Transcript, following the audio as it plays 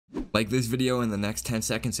Like this video in the next 10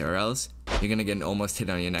 seconds or else you're gonna get an almost hit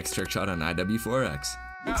on your next trick shot on IW4X.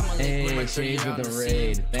 Hey, Shades with the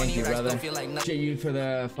raid. Thank you, brother. Shade you for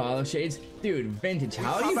the follow, Shades. Dude, Vintage,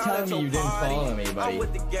 how are you telling me you didn't follow me, buddy?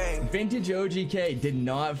 Vintage OGK did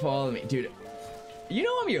not follow me. Dude, you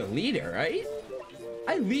know I'm your leader, right?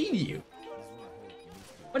 I lead you.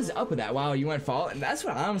 What is up with that? Wow, you went follow? And that's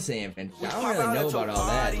what I'm saying, Vintage. I don't really know about all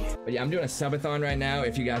that. But yeah, I'm doing a subathon right now.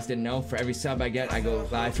 If you guys didn't know, for every sub I get, I go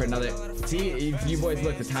live for another. See, if you boys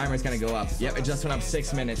look, the timer's gonna go up. Yep, it just went up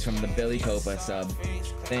 6 minutes from the Billy Copa sub.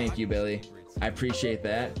 Thank you, Billy. I appreciate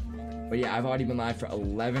that. But yeah, I've already been live for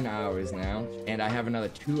 11 hours now. And I have another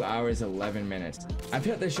 2 hours, 11 minutes. I've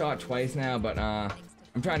hit this shot twice now, but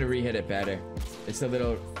I'm trying to re-hit it better. It's a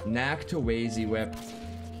little NAC to Wazy whip.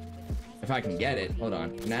 If I can get it, hold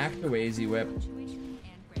on. NAC to Wazy whip.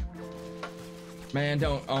 Man,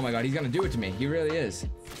 don't. Oh my god, he's gonna do it to me. He really is.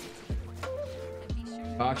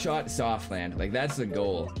 Box shot, soft land. Like, that's the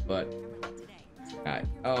goal, but. Alright.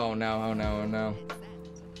 Oh no, oh no, oh no.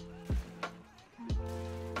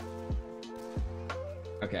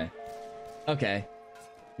 Okay. Okay.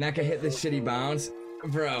 NAC hit this shitty bounce.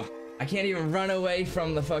 Bro, I can't even run away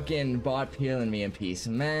from the fucking bot peeling me in peace.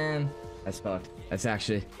 Man. That's fucked.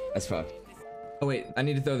 That's fucked. Oh wait, I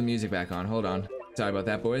need to throw the music back on. Hold on. Sorry about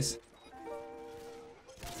that, boys.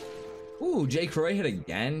 Ooh, Jake Roy hit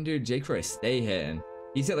again? Dude, Jake Roy stay hitting.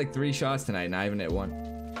 He's hit like 3 shots tonight, not even hit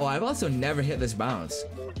 1. Oh, I've also never hit this bounce.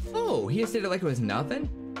 Oh, he just did it like it was nothing?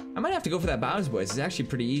 I might have to go for that bounce, boys. It's actually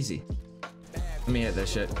pretty easy. Let me hit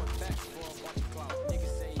this shit.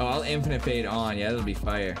 Oh, I'll infinite fade on. Yeah, that'll be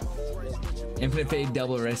fire. Infinite fade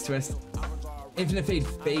double wrist twist. Infinite fade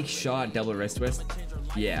fake shot double wrist twist.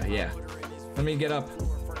 Yeah, yeah. Let me get up.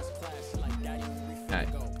 Alright.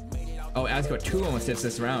 Oh, Asco 2 almost hits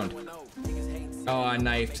this round. Oh, I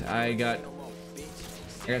knifed. I got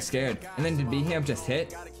scared. And then did B-Hamp just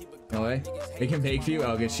hit? No way. We can fake for you.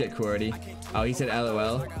 Oh, good shit, Cordy. Oh, he said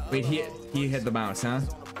LOL. Wait, he hit the bounce, huh?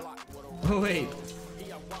 Oh, wait.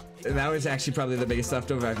 That was actually probably the biggest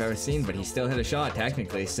leftover I've ever seen, but he still hit a shot,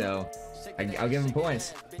 technically, so I'll give him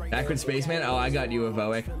points. Backward Spaceman. Oh, I got you,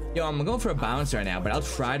 Evoic. Yo, I'm going for a bounce right now, but I'll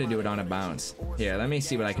try to do it on a bounce. Here, let me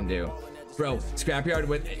see what I can do. Bro, Scrapyard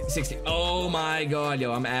with 60. Oh my god,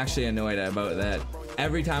 yo, I'm actually annoyed about that.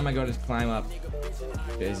 Every time I go to climb up.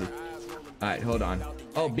 Crazy. Alright, hold on.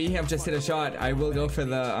 Oh, B-Hamp just hit a shot. I will go for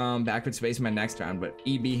the backward Spaceman next round, but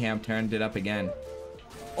E-B-Hamp turned it up again.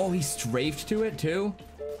 Oh, he strafed to it too?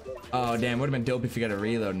 Oh, damn, would have been dope if you got a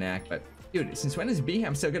reload NAC, but dude, since when is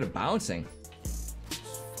B-Hamp so good at bouncing?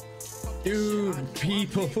 Dude,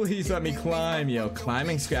 people, please let me climb, yo.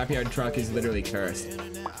 Climbing Scrapyard truck is literally cursed.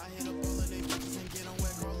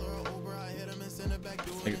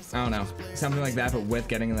 Like, I don't know, something like that, but with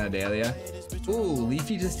getting in that area. Ooh,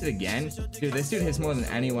 Leafy just did again. Dude, this dude hits more than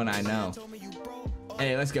anyone I know.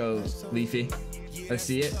 Hey, let's go, Leafy. Let's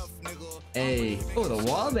see it. Hey, oh, the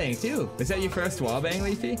WALLBANG too. Was that your first WALLBANG,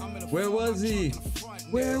 Leafy? Where was he?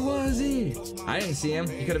 Where was he? I didn't see him.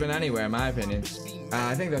 He could have been anywhere, in my opinion.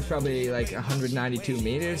 I think that's probably like 192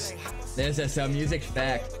 meters. There's a sub music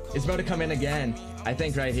fact. It's about to come in again. I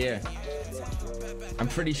think right here. I'm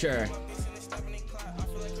pretty sure.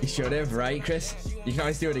 You should have, right, Chris? You can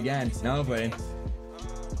always do it again. No, but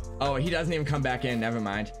oh, he doesn't even come back in. Never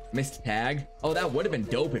mind. Missed tag. Oh, that would have been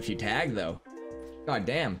dope if you tagged though. God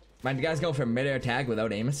damn. My guys go for mid-air tag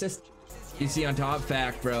without aim assist. You see on top,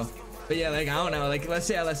 fact, bro. But yeah, like, I don't know, like, let's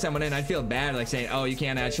say I let someone in, I'd feel bad, like, saying, oh, you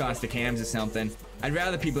can't add shots to cams or something. I'd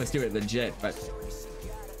rather people just do it legit, but...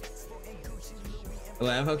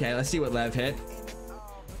 Lev, okay, let's see what Lev hit.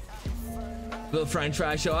 Little french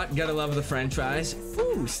fry shot, gotta love the french fries.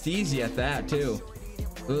 Ooh, steezy at that, too.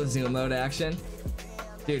 Little zoom load action.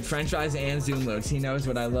 Dude, french fries and zoom loads, he knows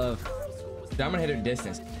what I love. So I'm gonna hit it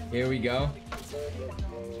distance. Here we go.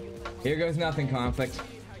 Here goes nothing, conflict.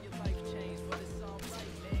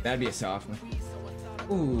 That'd be a soft one.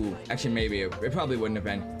 Ooh, actually maybe it probably wouldn't have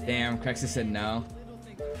been. Damn, Crexus said no.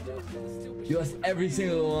 You lost every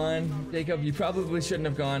single one. Jacob, you probably shouldn't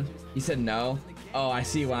have gone. He said no. Oh, I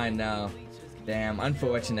see why no. Damn,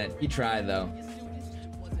 unfortunate. He tried though.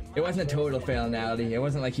 It wasn't a total failnality. It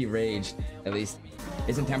wasn't like he raged, at least.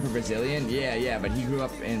 Isn't Temper Brazilian? Yeah, but he grew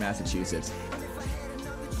up in Massachusetts.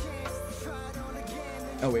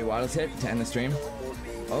 Oh wait, Waddles hit to end the stream.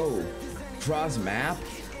 Oh, draws map.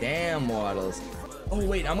 Damn, Waddles. Oh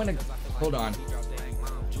wait, I'm gonna hold on.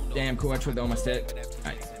 Damn, Coach with almost hit.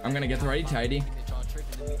 Alright, I'm gonna get the righty tighty.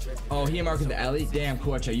 Oh, he marked the alley. Damn,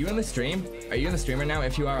 Coach, are you in the stream? Are you in the stream right now?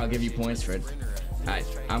 If you are, I'll give you points for it. Alright,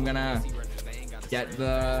 I'm gonna get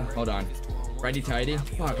the hold on. Righty tighty.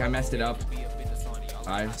 Fuck, I messed it up.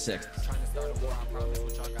 5, 6.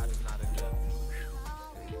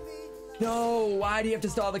 No, why do you have to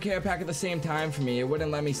stall the care pack at the same time for me? It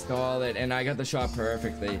wouldn't let me stall it, and I got the shot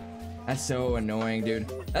perfectly. That's so annoying, dude.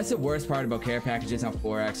 That's the worst part about care packages on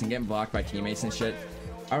 4X and getting blocked by teammates and shit.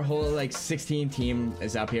 Our whole like 16 team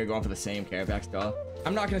is up here going for the same care pack stall.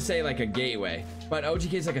 I'm not gonna say like a gateway, but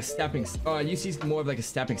OGK is like a stepping. UC is more of like a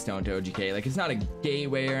stepping stone to OGK. Like it's not a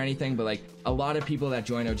gateway or anything, but like a lot of people that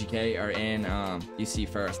join OGK are in UC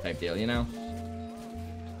first type deal, you know?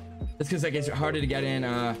 That's because like it's harder to get in.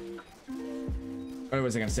 What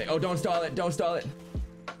was I gonna say? Oh, don't stall it! Don't stall it!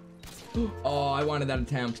 Oh, I wanted that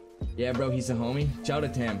attempt. Yeah, bro, he's a homie. Shout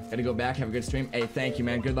out to him. Gotta go back, have a good stream. Hey, thank you,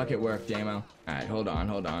 man. Good luck at work, JMO. Alright, hold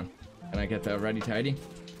on. Can I get the ready tidy?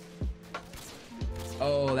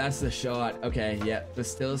 Oh, that's the shot. Okay, yeah.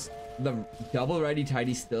 The double ready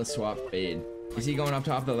tidy still swap fade. Is he going up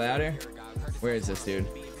top of the ladder? Where is this dude?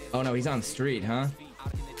 Oh no, he's on street, huh?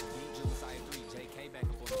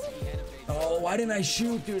 Oh, why didn't I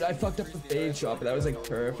shoot, dude? I fucked up the fade shot, but that was like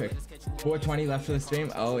perfect. 420 left for the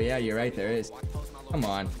stream. Oh yeah, you're right, there is. Come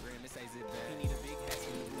on.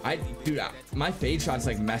 Dude, my fade shot's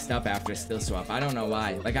like messed up after still swap. I don't know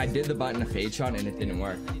why. Like I did the button a fade shot and it didn't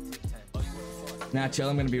work. Nah, chill,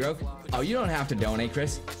 I'm gonna be rogue. Oh, you don't have to donate,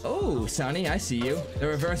 Chris. Oh, Sonny, I see you. The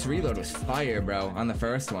reverse reload was fire, bro, on the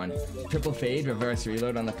first one. Triple fade, reverse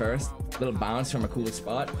reload on the first. Little bounce from a cool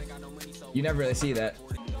spot. You never really see that.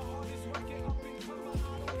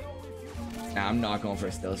 Nah, I'm not going for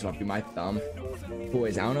a still swap, dude. My thumb.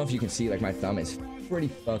 Boys, I don't know if you can see, like, my thumb is pretty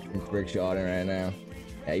fucking trickshotting right now.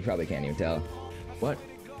 Yeah, you probably can't even tell. What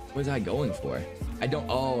was I going for?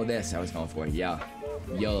 Oh, this I was going for. Yeah.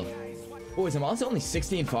 Yo. Boys, I'm also only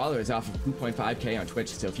 16 followers off of 2.5k on Twitch,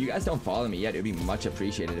 so if you guys don't follow me yet, it would be much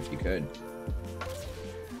appreciated if you could.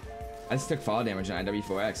 I just took fall damage on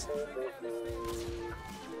IW4X.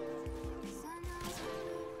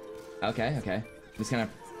 Okay. I'm just gonna...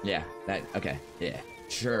 Yeah, okay. Yeah,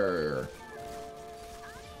 sure.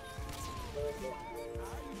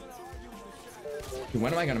 Dude,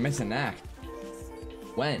 when am I gonna miss a NAC?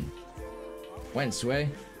 When, Sway?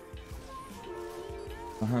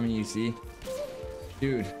 How many you see?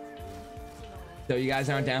 Dude. So you guys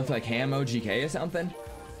aren't down for like ham OGK or something?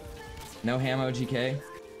 No ham OGK?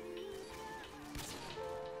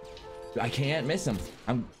 I can't miss him.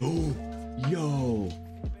 Yo,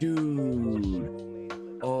 dude.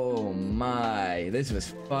 Oh my, this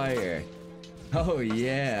was fire. Oh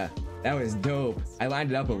yeah, that was dope. I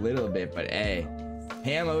lined it up a little bit, but hey.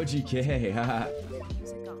 Ham OGK,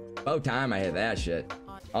 about time I hit that shit.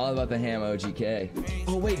 All about the ham OGK.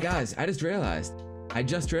 Oh wait, guys, I just realized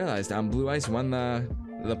Blue Ice won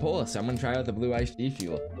the poll, so I'm gonna try out the Blue Ice G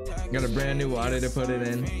Fuel. Got a brand new water to put it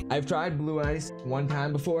in. I've tried Blue Ice one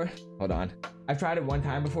time before. Hold on. I've tried it one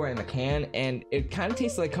time before in the can, and it kind of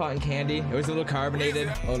tastes like cotton candy. It was a little carbonated.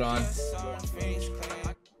 Hold on.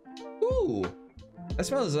 Ooh, that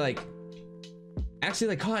smells like actually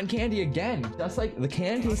like cotton candy again. Just like the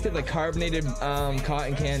can tasted like carbonated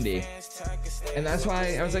cotton candy, and that's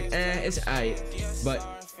why I was like, it's aight. But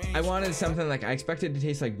I wanted something like I expected it to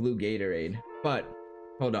taste like blue Gatorade. But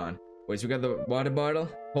hold on, boys, we got the water bottle,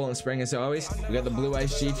 Poland Spring as always. We got the Blue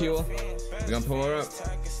Ice G Fuel. We're gonna pour her up.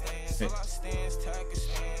 Hey.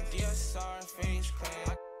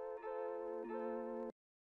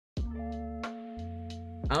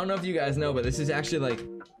 I don't know if you guys know, but this is actually like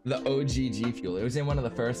the OG G Fuel. It was in one of the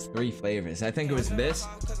first 3 flavors. I think it was this,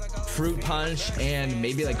 fruit punch, and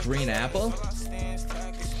maybe like green apple.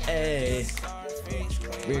 Hey,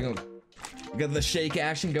 we're gonna get the shake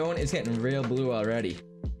action going. It's getting real blue already.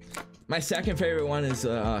 My second favorite one is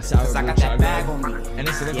sour blue chug rug, and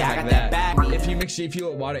it's looking like that. If you mix G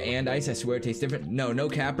Fuel with water and ice, I swear it tastes different. No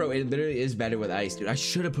cap, bro. It literally is better with ice, dude. I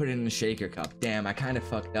should have put it in the shaker cup. Damn, I kind of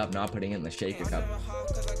fucked up not putting it in the shaker cup,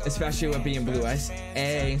 especially with being Blue Ice.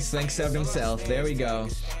 Hey, Slink subbed himself. There we go.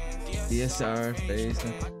 DSR face.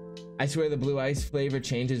 I swear the Blue Ice flavor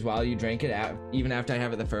changes while you drink it, even after I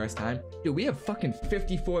have it the first time. Dude, we have fucking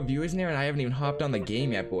 54 viewers in there, and I haven't even hopped on the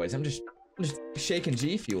game yet, boys. I'm just shaking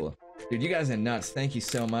G Fuel. Dude, you guys are nuts. Thank you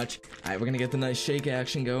so much. Alright, we're gonna get the nice shake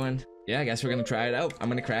action going. Yeah, I guess we're gonna try it out. I'm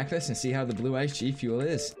gonna crack this and see how the Blue Ice G Fuel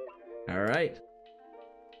is. Alright.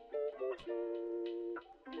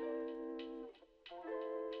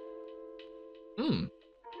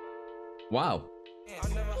 Wow.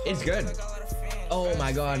 It's good. Oh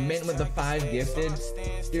my god, mint with the 5 gifted.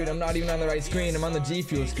 Dude, I'm not even on the right screen. I'm on the G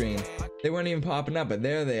Fuel screen. They weren't even popping up, but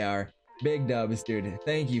there they are. Big dubs, dude.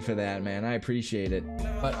 Thank you for that, man. I appreciate it.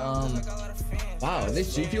 But wow,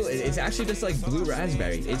 this G Fuel, it's actually just like blue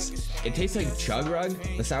raspberry. It tastes like chug rug,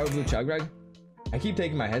 the sour blue chug rug. I keep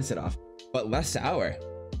taking my headset off, but less sour.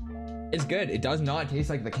 It's good. It does not taste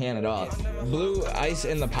like the can at all. Blue ice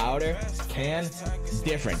in the powder can,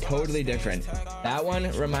 different, totally different. That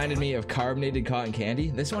one reminded me of carbonated cotton candy.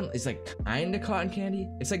 This one is like kinda cotton candy.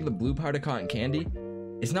 It's like the blue part of cotton candy.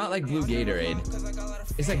 It's not like blue Gatorade.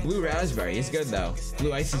 It's like blue raspberry. It's good though.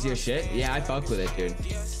 Blue ice is your shit? Yeah, I fuck with it, dude.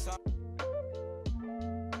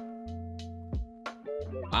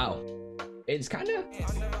 Wow. It's kind of,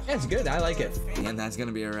 yeah, it's good. I like it. And that's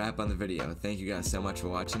gonna be a wrap on the video. Thank you guys so much for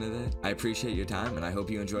watching today. I appreciate your time and I hope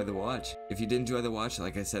you enjoyed the watch. If you did enjoy the watch,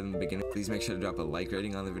 like I said in the beginning, please make sure to drop a like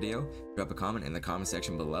rating on the video, drop a comment in the comment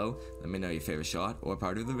section below, let me know your favorite shot or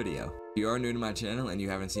part of the video. If you are new to my channel and you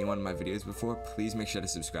haven't seen one of my videos before, please make sure to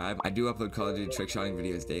subscribe. I do upload Call of Duty trickshotting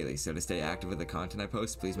videos daily, so to stay active with the content I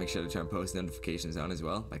post, please make sure to turn post notifications on as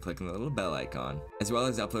well by clicking the little bell icon. As well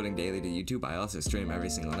as uploading daily to YouTube, I also stream every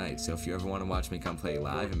single night, so if you ever want to watch me come play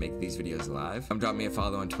live and make these videos live, come drop me a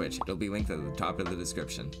follow on Twitch. It'll be linked at the top of the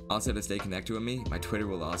description. Also, to stay connected with me, my Twitter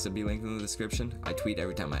will also be linked in the description. I tweet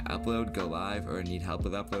every time I upload, go live, or need help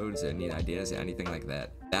with uploads, or need ideas, or anything like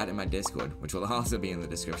that. That and my Discord, which will also be in the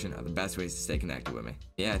description, are the best ways to stay connected with me.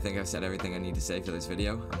 Yeah, I think I've said everything I need to say for this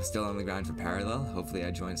video. I'm still on the grind for Parallel. Hopefully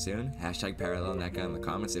I join soon. Hashtag Parallel NECA in the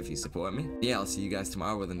comments if you support me. Yeah, I'll see you guys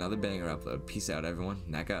tomorrow with another banger upload. Peace out, everyone.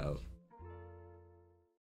 NECA out.